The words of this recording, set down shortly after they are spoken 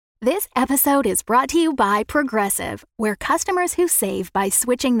This episode is brought to you by Progressive, where customers who save by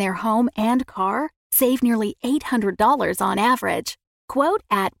switching their home and car save nearly $800 on average. Quote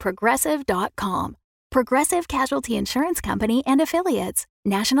at Progressive.com. Progressive Casualty Insurance Company and Affiliates.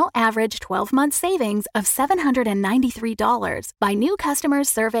 National average 12-month savings of $793 by new customers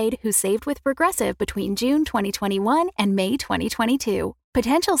surveyed who saved with Progressive between June 2021 and May 2022.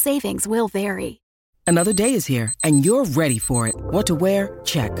 Potential savings will vary. Another day is here, and you're ready for it. What to wear?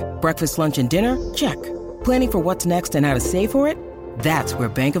 Check. Breakfast, lunch, and dinner? Check. Planning for what's next and how to save for it? That's where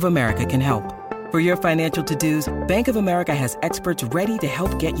Bank of America can help. For your financial to-dos, Bank of America has experts ready to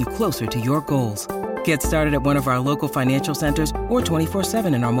help get you closer to your goals. Get started at one of our local financial centers or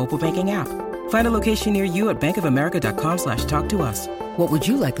 24/7 in our mobile banking app. Find a location near you at bankofamerica.com/talktous. What would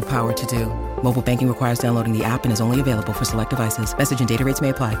you like the power to do? Mobile banking requires downloading the app and is only available for select devices. Message and data rates may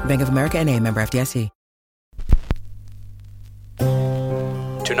apply. Bank of America N.A., member FDIC.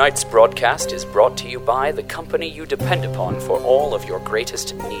 Tonight's broadcast is brought to you by the company you depend upon for all of your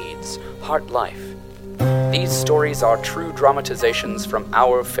greatest needs, Heart Life. These stories are true dramatizations from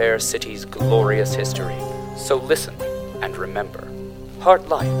our fair city's glorious history. So listen and remember, Heart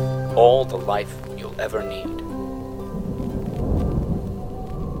Life, all the life you'll ever need.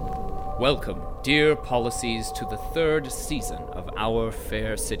 Welcome, dear policies, to the third season of Our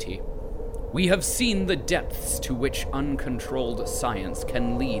Fair City. We have seen the depths to which uncontrolled science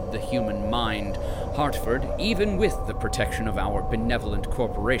can lead the human mind. Hartford, even with the protection of our benevolent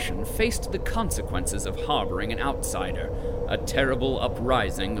corporation, faced the consequences of harboring an outsider, a terrible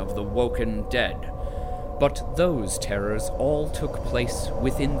uprising of the woken dead. But those terrors all took place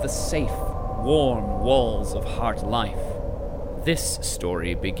within the safe, warm walls of Heart Life. This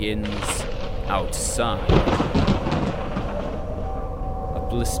story begins outside.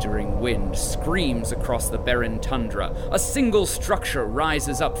 Blistering wind screams across the barren tundra. A single structure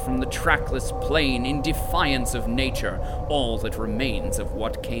rises up from the trackless plain in defiance of nature, all that remains of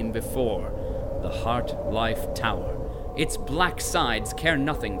what came before. The Heart Life Tower. Its black sides care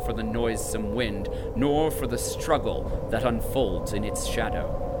nothing for the noisome wind, nor for the struggle that unfolds in its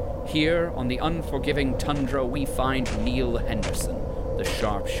shadow. Here, on the unforgiving tundra, we find Neal Henderson, the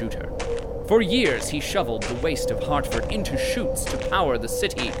sharpshooter. For years, he shoveled the waste of Hartford into chutes to power the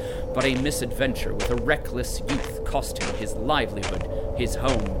city, but a misadventure with a reckless youth cost him his livelihood, his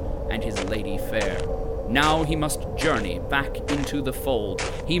home, and his lady fair. Now he must journey back into the fold.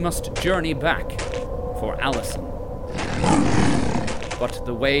 He must journey back for Allison. But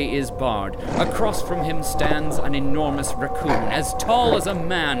the way is barred. Across from him stands an enormous raccoon, as tall as a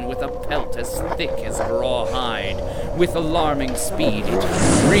man with a pelt as thick as rawhide. With alarming speed, it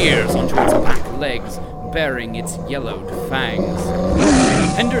rears onto its back legs, baring its yellowed fangs.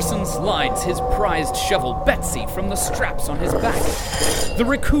 Henderson slides his prized shovel, Betsy, from the straps on his back. The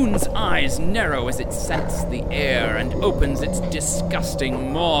raccoon's eyes narrow as it scents the air and opens its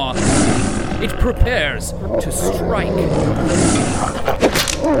disgusting maw. It prepares to strike.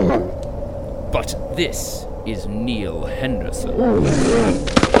 But this is Neal Henderson.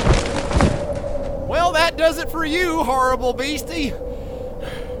 Well, that does it for you, horrible beastie.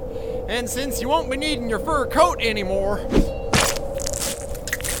 And since you won't be needing your fur coat anymore...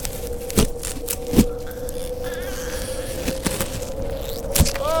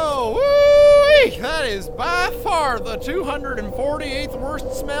 Oh, woo-wee! That is by far the 248th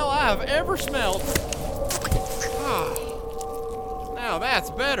worst smell I have ever smelled. Now that's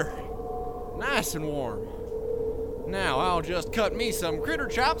better. Nice and warm. Now I'll just cut me some critter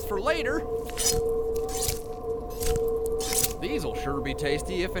chops for later. These'll sure be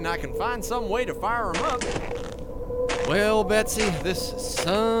tasty if and I can find some way to fire 'em up. Well, Betsy, this is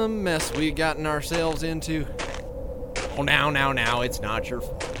some mess we gotten ourselves into. Oh, now, it's not your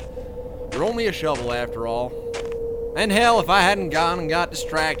fault. You're only a shovel after all. And hell, if I hadn't gone and got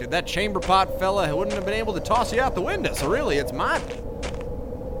distracted, that chamber pot fella wouldn't have been able to toss you out the window, so really, it's my...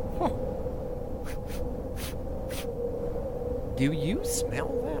 Do you smell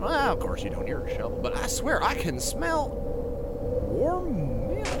that? Well, of course you don't. You're a shovel, but I swear I can smell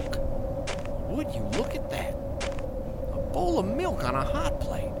warm milk. Would you look at that? A bowl of milk on a hot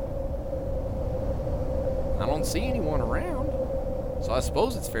plate. I don't see anyone around, so I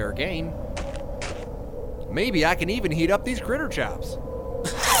suppose it's fair game. Maybe I can even heat up these critter chops.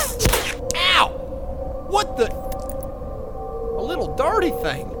 Ow! What the? A little darty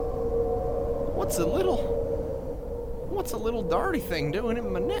thing. What's a little darty thing doing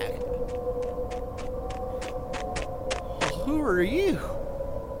in my neck? Who are you?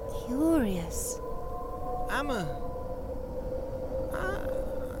 Curious. I'm gonna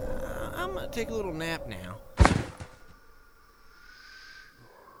take a little nap now.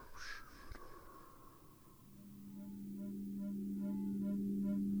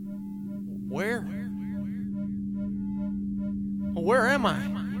 Where am I?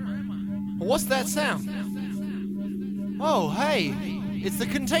 What's that sound? Oh, hey, it's the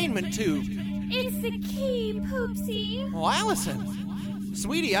containment tube. It's the key, Poopsie. Oh, Allison.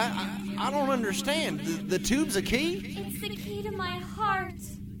 Sweetie, I don't understand. The tube's a key? It's the key to my heart.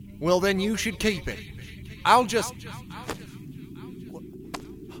 Well, then you should keep it. I'll just...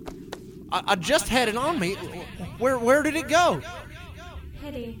 I just had it on me. Where did it go?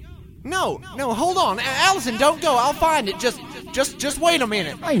 Hetty. No, hold on. Allison, don't go. I'll find it. Just wait a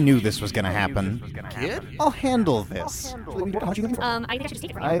minute. I knew this was gonna happen. Kid? I'll handle this. I think I should just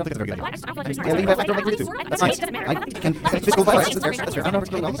take it. I don't think it's a very good idea. That's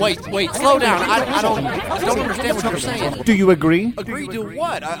nice. Wait, slow down. I don't understand what you're saying. Do you agree? Agree to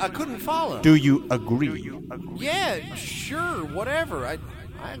what? I couldn't follow. Do you agree? Yeah, sure, whatever. I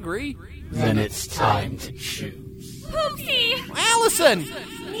agree. Then it's time to choose. Poopsie! Allison!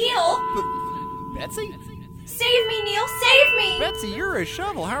 Neal! Betsy? Save me, Neal! Save me! Betsy, you're a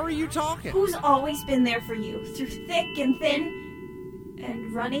shovel. How are you talking? Who's always been there for you, through thick and thin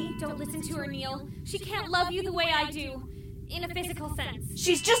and runny? Don't listen to her, Neal. She can't love you the way I do. In a physical sense.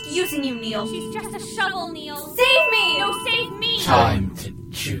 She's just using you, Neal. She's just a shovel, Neal. Save me! No, save me! Time to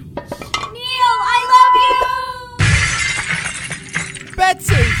choose. Neal, I love you!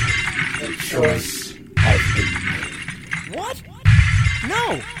 Betsy! The choice has been made. What?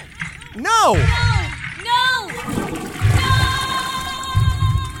 No! No!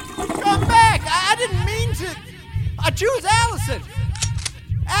 Come back! I didn't mean to. I choose Allison!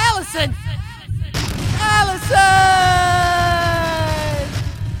 Allison! Allison.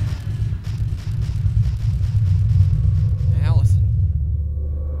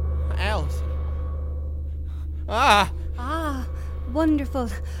 Ah! Ah, wonderful.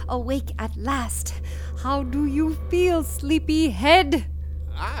 Awake at last. How do you feel, sleepyhead?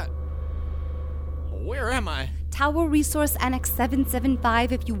 Where am I? Tower Resource Annex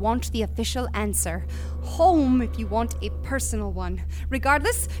 775 if you want the official answer. Home if you want a personal one.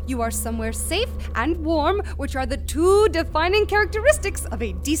 Regardless, you are somewhere safe and warm, which are the two defining characteristics of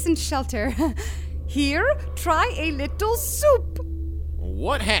a decent shelter. Here, try a little soup.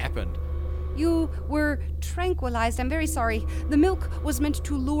 What happened? You were tranquilized. I'm very sorry. The milk was meant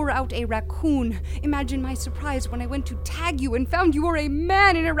to lure out a raccoon. Imagine my surprise when I went to tag you and found you were a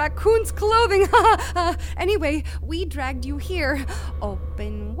man in a raccoon's clothing. Anyway, we dragged you here.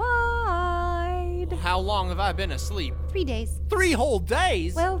 Open wide. How long have I been asleep? 3 days. 3 whole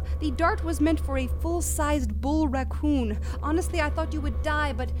days? Well, the dart was meant for a full-sized bull raccoon. Honestly, I thought you would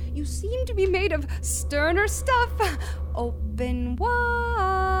die, but you seem to be made of sterner stuff. Open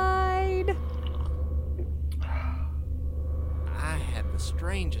wide. I had the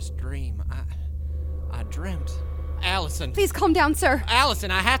strangest dream. I dreamt. Allison. Please calm down, sir.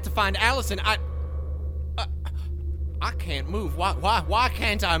 Allison, I have to find Allison. I can't move. Why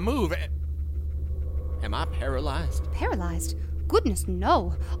can't I move? Am I paralyzed? Paralyzed? Goodness,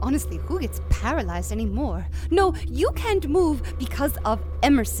 no. Honestly, who gets paralyzed anymore? No, you can't move because of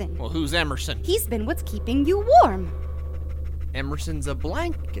Emerson. Well, who's Emerson? He's been what's keeping you warm. Emerson's a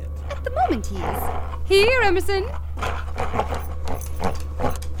blanket. At the moment he is. Here, Emerson.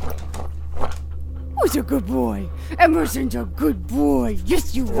 Who's a good boy? Emerson's a good boy.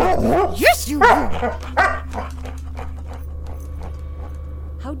 Yes, you are. Yes, you are.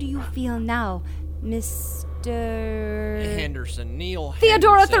 How do you feel now, Mr. Henderson, Neal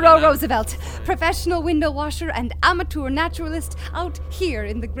Theodora Henderson, Thoreau Roosevelt, professional window washer and amateur naturalist out here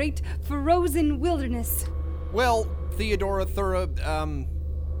in the great frozen wilderness. Well, Theodora Thoreau,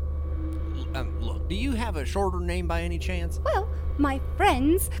 look, do you have a shorter name by any chance? Well, my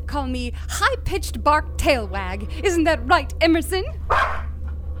friends call me High-Pitched Bark Tailwag. Isn't that right, Emerson?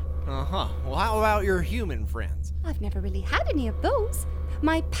 Uh-huh. Well, how about your human friends? I've never really had any of those.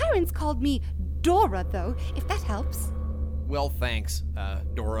 My parents called me Dora, though, if that helps. Well, thanks,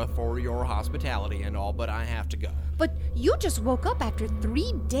 Dora, for your hospitality and all, but I have to go. But you just woke up after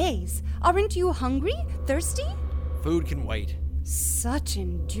 3 days. Aren't you hungry? Thirsty? Food can wait. Such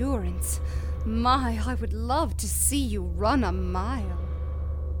endurance. My, I would love to see you run a mile.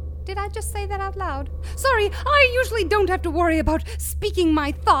 Did I just say that out loud? Sorry, I usually don't have to worry about speaking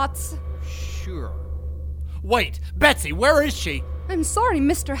my thoughts. Sure. Wait, Betsy, where is she? I'm sorry,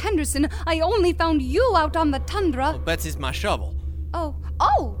 Mr. Henderson. I only found you out on the tundra. Well, Betsy's my shovel. Oh,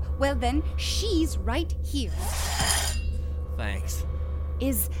 well then, she's right here. Thanks.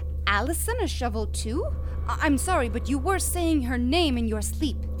 Is Allison a shovel too? I'm sorry, but you were saying her name in your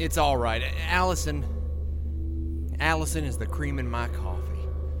sleep. It's all right. Allison is the cream in my coffee.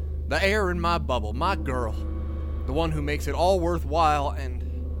 The air in my bubble, my girl. The one who makes it all worthwhile, and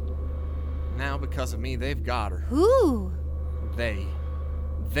now because of me, they've got her. Who?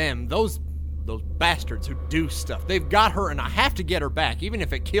 Those bastards who do stuff. They've got her, and I have to get her back, even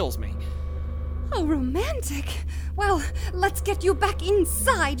if it kills me. Oh, romantic. Well, let's get you back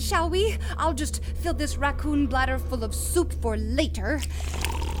inside, shall we? I'll just fill this raccoon bladder full of soup for later.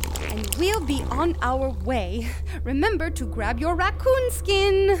 And we'll be on our way. Remember to grab your raccoon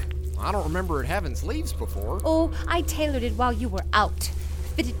skin. I don't remember it having sleeves before. Oh, I tailored it while you were out.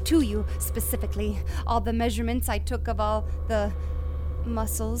 Fitted to you, specifically. All the measurements I took of all the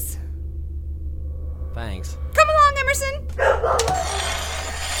muscles. Thanks. Come along, Emerson!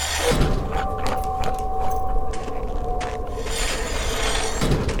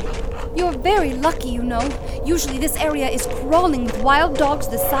 You're very lucky, you know. Usually this area is crawling with wild dogs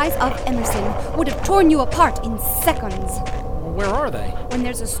the size of Emerson. Would have torn you apart in seconds. Where are they? When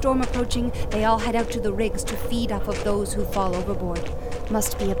there's a storm approaching, they all head out to the rigs to feed off of those who fall overboard.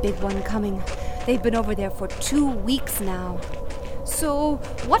 Must be a big one coming. They've been over there for 2 weeks now. So,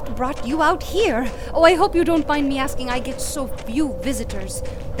 what brought you out here? Oh, I hope you don't mind me asking. I get so few visitors.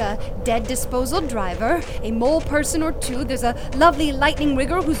 The dead disposal driver, a mole person or two, there's a lovely lightning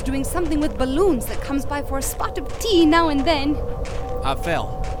rigger who's doing something with balloons that comes by for a spot of tea now and then. I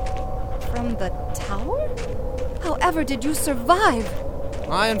fell. From the tower? However did you survive?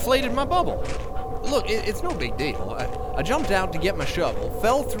 I inflated my bubble. Look, it's no big deal. I jumped out to get my shovel,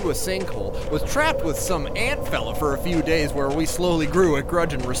 fell through a sinkhole, was trapped with some ant fella for a few days where we slowly grew a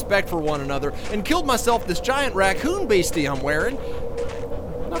grudge and respect for one another, and killed myself this giant raccoon beastie I'm wearing.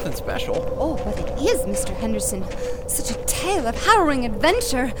 Nothing special. Oh, but it is, Mr. Henderson. Such a tale of harrowing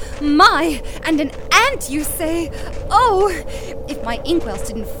adventure. My, and an ant, you say? Oh, if my inkwells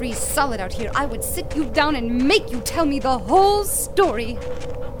didn't freeze solid out here, I would sit you down and make you tell me the whole story.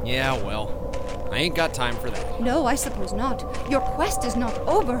 Yeah, well, I ain't got time for that. No, I suppose not. Your quest is not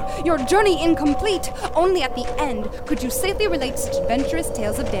over. Your journey incomplete. Only at the end could you safely relate such adventurous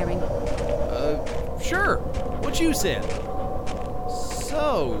tales of daring. Sure. What you said.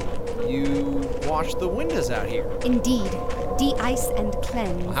 So, you washed the windows out here? Indeed. De-ice and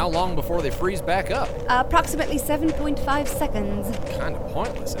cleanse. Well, how long before they freeze back up? Approximately 7.5 seconds. Kind of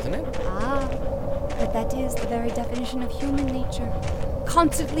pointless, isn't it? Ah, but that is the very definition of human nature.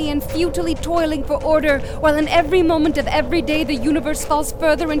 Constantly and futilely toiling for order, while in every moment of every day the universe falls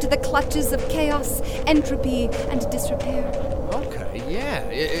further into the clutches of chaos, entropy, and disrepair. Okay, yeah.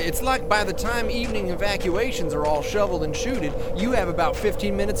 It's like by the time evening evacuations are all shoveled and shooted, you have about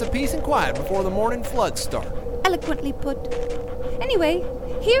 15 minutes of peace and quiet before the morning floods start. Eloquently put. Anyway,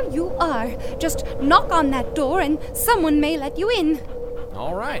 here you are. Just knock on that door and someone may let you in.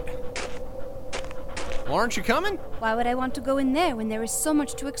 All right. Well, aren't you coming? Why would I want to go in there when there is so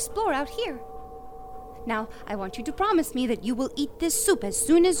much to explore out here? Now, I want you to promise me that you will eat this soup as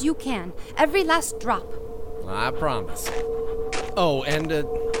soon as you can. Every last drop. I promise. Oh, and,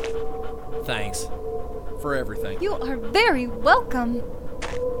 thanks for everything. You are very welcome.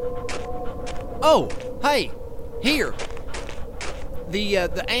 Oh, hey, here. The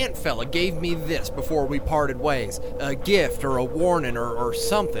ant fella gave me this before we parted ways. A gift or a warning or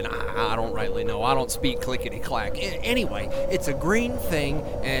something. I don't rightly know. I don't speak clickety-clack. Anyway, it's a green thing,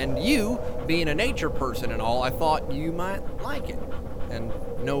 and you, being a nature person and all, I thought you might like it and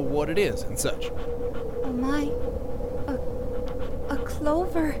know what it is and such. Oh my, a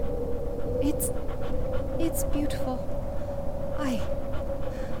clover. It's beautiful.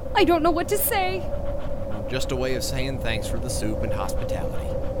 I don't know what to say. Just a way of saying thanks for the soup and hospitality.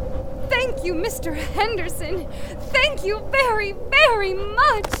 Thank you, Mr. Henderson. Thank you very, very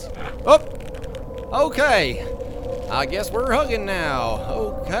much. Oh, okay. I guess we're hugging now.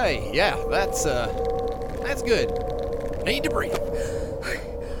 Okay, yeah, that's good. Need to breathe.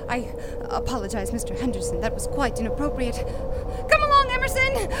 I apologize, Mr. Henderson. That was quite inappropriate. Come along,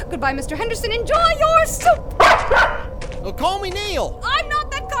 Emerson. Goodbye, Mr. Henderson. Enjoy your soup. Well, call me Neal. I'm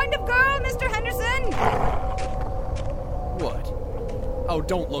not that kind of girl, Mr. Henderson. What? Oh,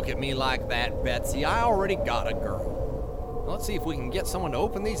 don't look at me like that, Betsy. I already got a girl. Let's see if we can get someone to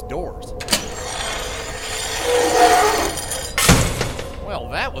open these doors. Well,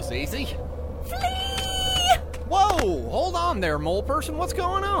 that was easy. Flee! Whoa! Hold on there, mole person. What's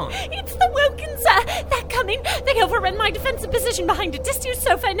going on? It's the Wilkins, They're coming. They overrun my defensive position behind a disused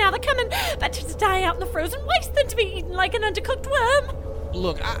sofa, and now they're coming. Better to die out in the frozen waste than to be eaten like an undercooked worm.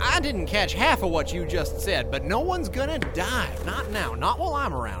 Look, I didn't catch half of what you just said, but no one's gonna die. Not now. Not while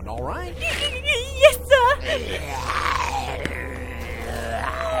I'm around, all right? Yes, sir.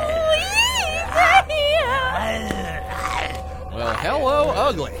 Well, hello,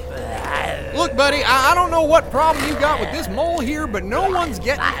 ugly. Look, buddy, I don't know what problem you got with this mole here, but no one's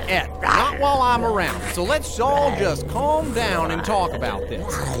getting et. Not while I'm around, so let's all just calm down and talk about this.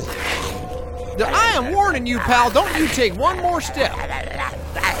 I am warning you, pal, don't you take one more step.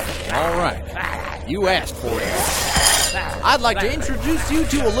 All right, you asked for it. I'd like to introduce you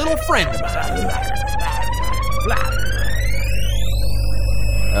to a little friend of mine.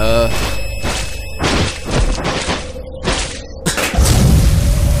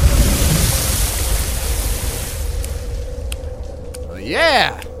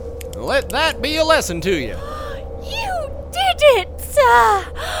 Yeah, let that be a lesson to you. You did it, sir!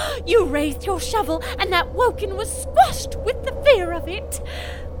 You raised your shovel, and that Woken was squashed with the fear of it.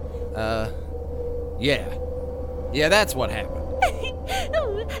 Yeah. Yeah, that's what happened.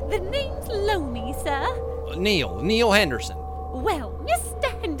 Oh, the name's Loamy, sir. Neal Henderson. Well, Mr.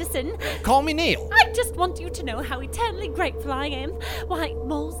 Henderson... Call me Neal. I just want you to know how eternally grateful I am. Why,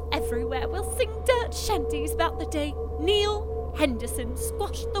 moles everywhere will sing dirt shanties about the day Neal Henderson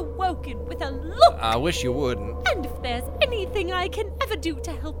squashed the Woken with a look. I wish you wouldn't. And if there's anything I can ever do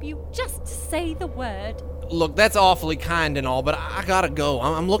to help you, just say the word. Look, that's awfully kind and all, but I gotta go.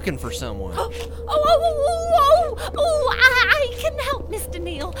 I'm looking for someone. I can help, Mr.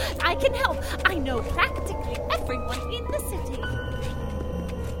 Neal. I can help. I know practically everyone in the city.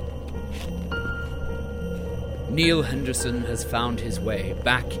 Neal Henderson has found his way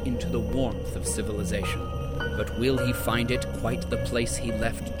back into the warmth of civilization. But will he find it quite the place he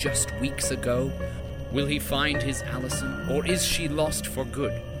left just weeks ago? Will he find his Allison, or is she lost for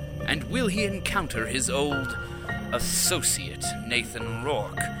good? And will he encounter his old associate, Nathan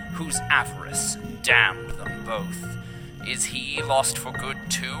Rourke, whose avarice damned them both? Is he lost for good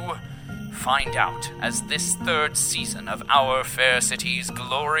too? Find out as this third season of our fair city's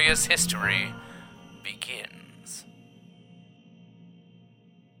glorious history begins.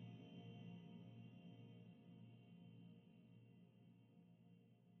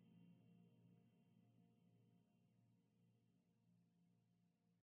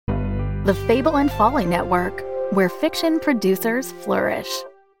 The Fable and Folly Network, where fiction producers flourish.